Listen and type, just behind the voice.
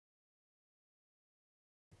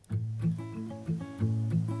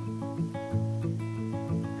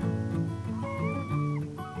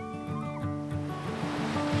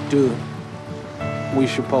Dude, we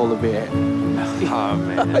should polar bear. Oh,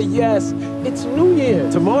 man. Yes, it's New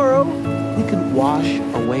Year. Tomorrow, we can wash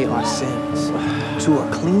away our sins to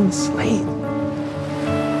a clean slate.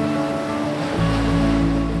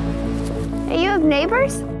 Hey, you have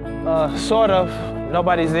neighbors? Sort of.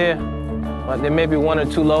 Nobody's there. But there may be one or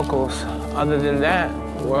two locals. Other than that,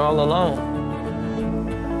 we're all alone.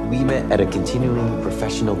 We met at a continuing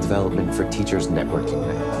professional development for teachers networking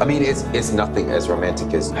night. I mean, it's nothing as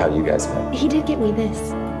romantic as how you guys met. He did get me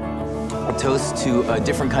this. A toast to a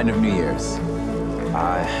different kind of New Year's.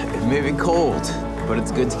 It may be cold, but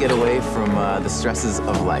it's good to get away from the stresses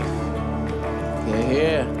of life. You're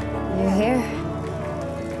here. You're here.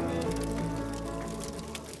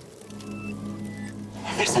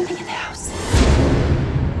 There's something in the house.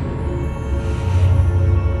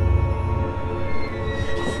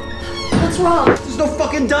 What's wrong? There's no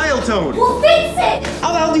fucking dial tone! We'll fix it!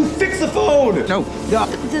 How the hell do you fix the phone? No.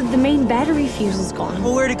 The main battery fuse is gone.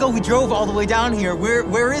 Well, where'd it go? We drove all the way down here.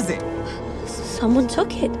 Where is it? Someone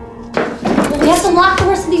took it. We have to lock the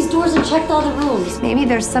rest of these doors and check all the rooms. Maybe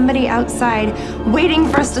there's somebody outside waiting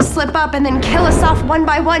for us to slip up and then kill us off one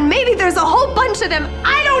by one. Maybe there's a whole bunch of them.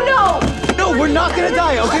 I don't know! No, we're not gonna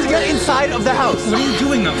die, okay? Get inside of the house. What are you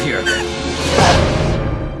doing up here?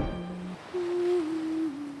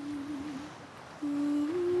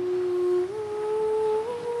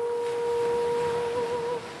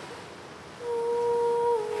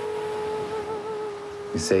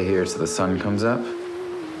 We stay here till the sun comes up,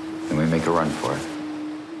 and we make a run for it.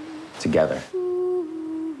 Together.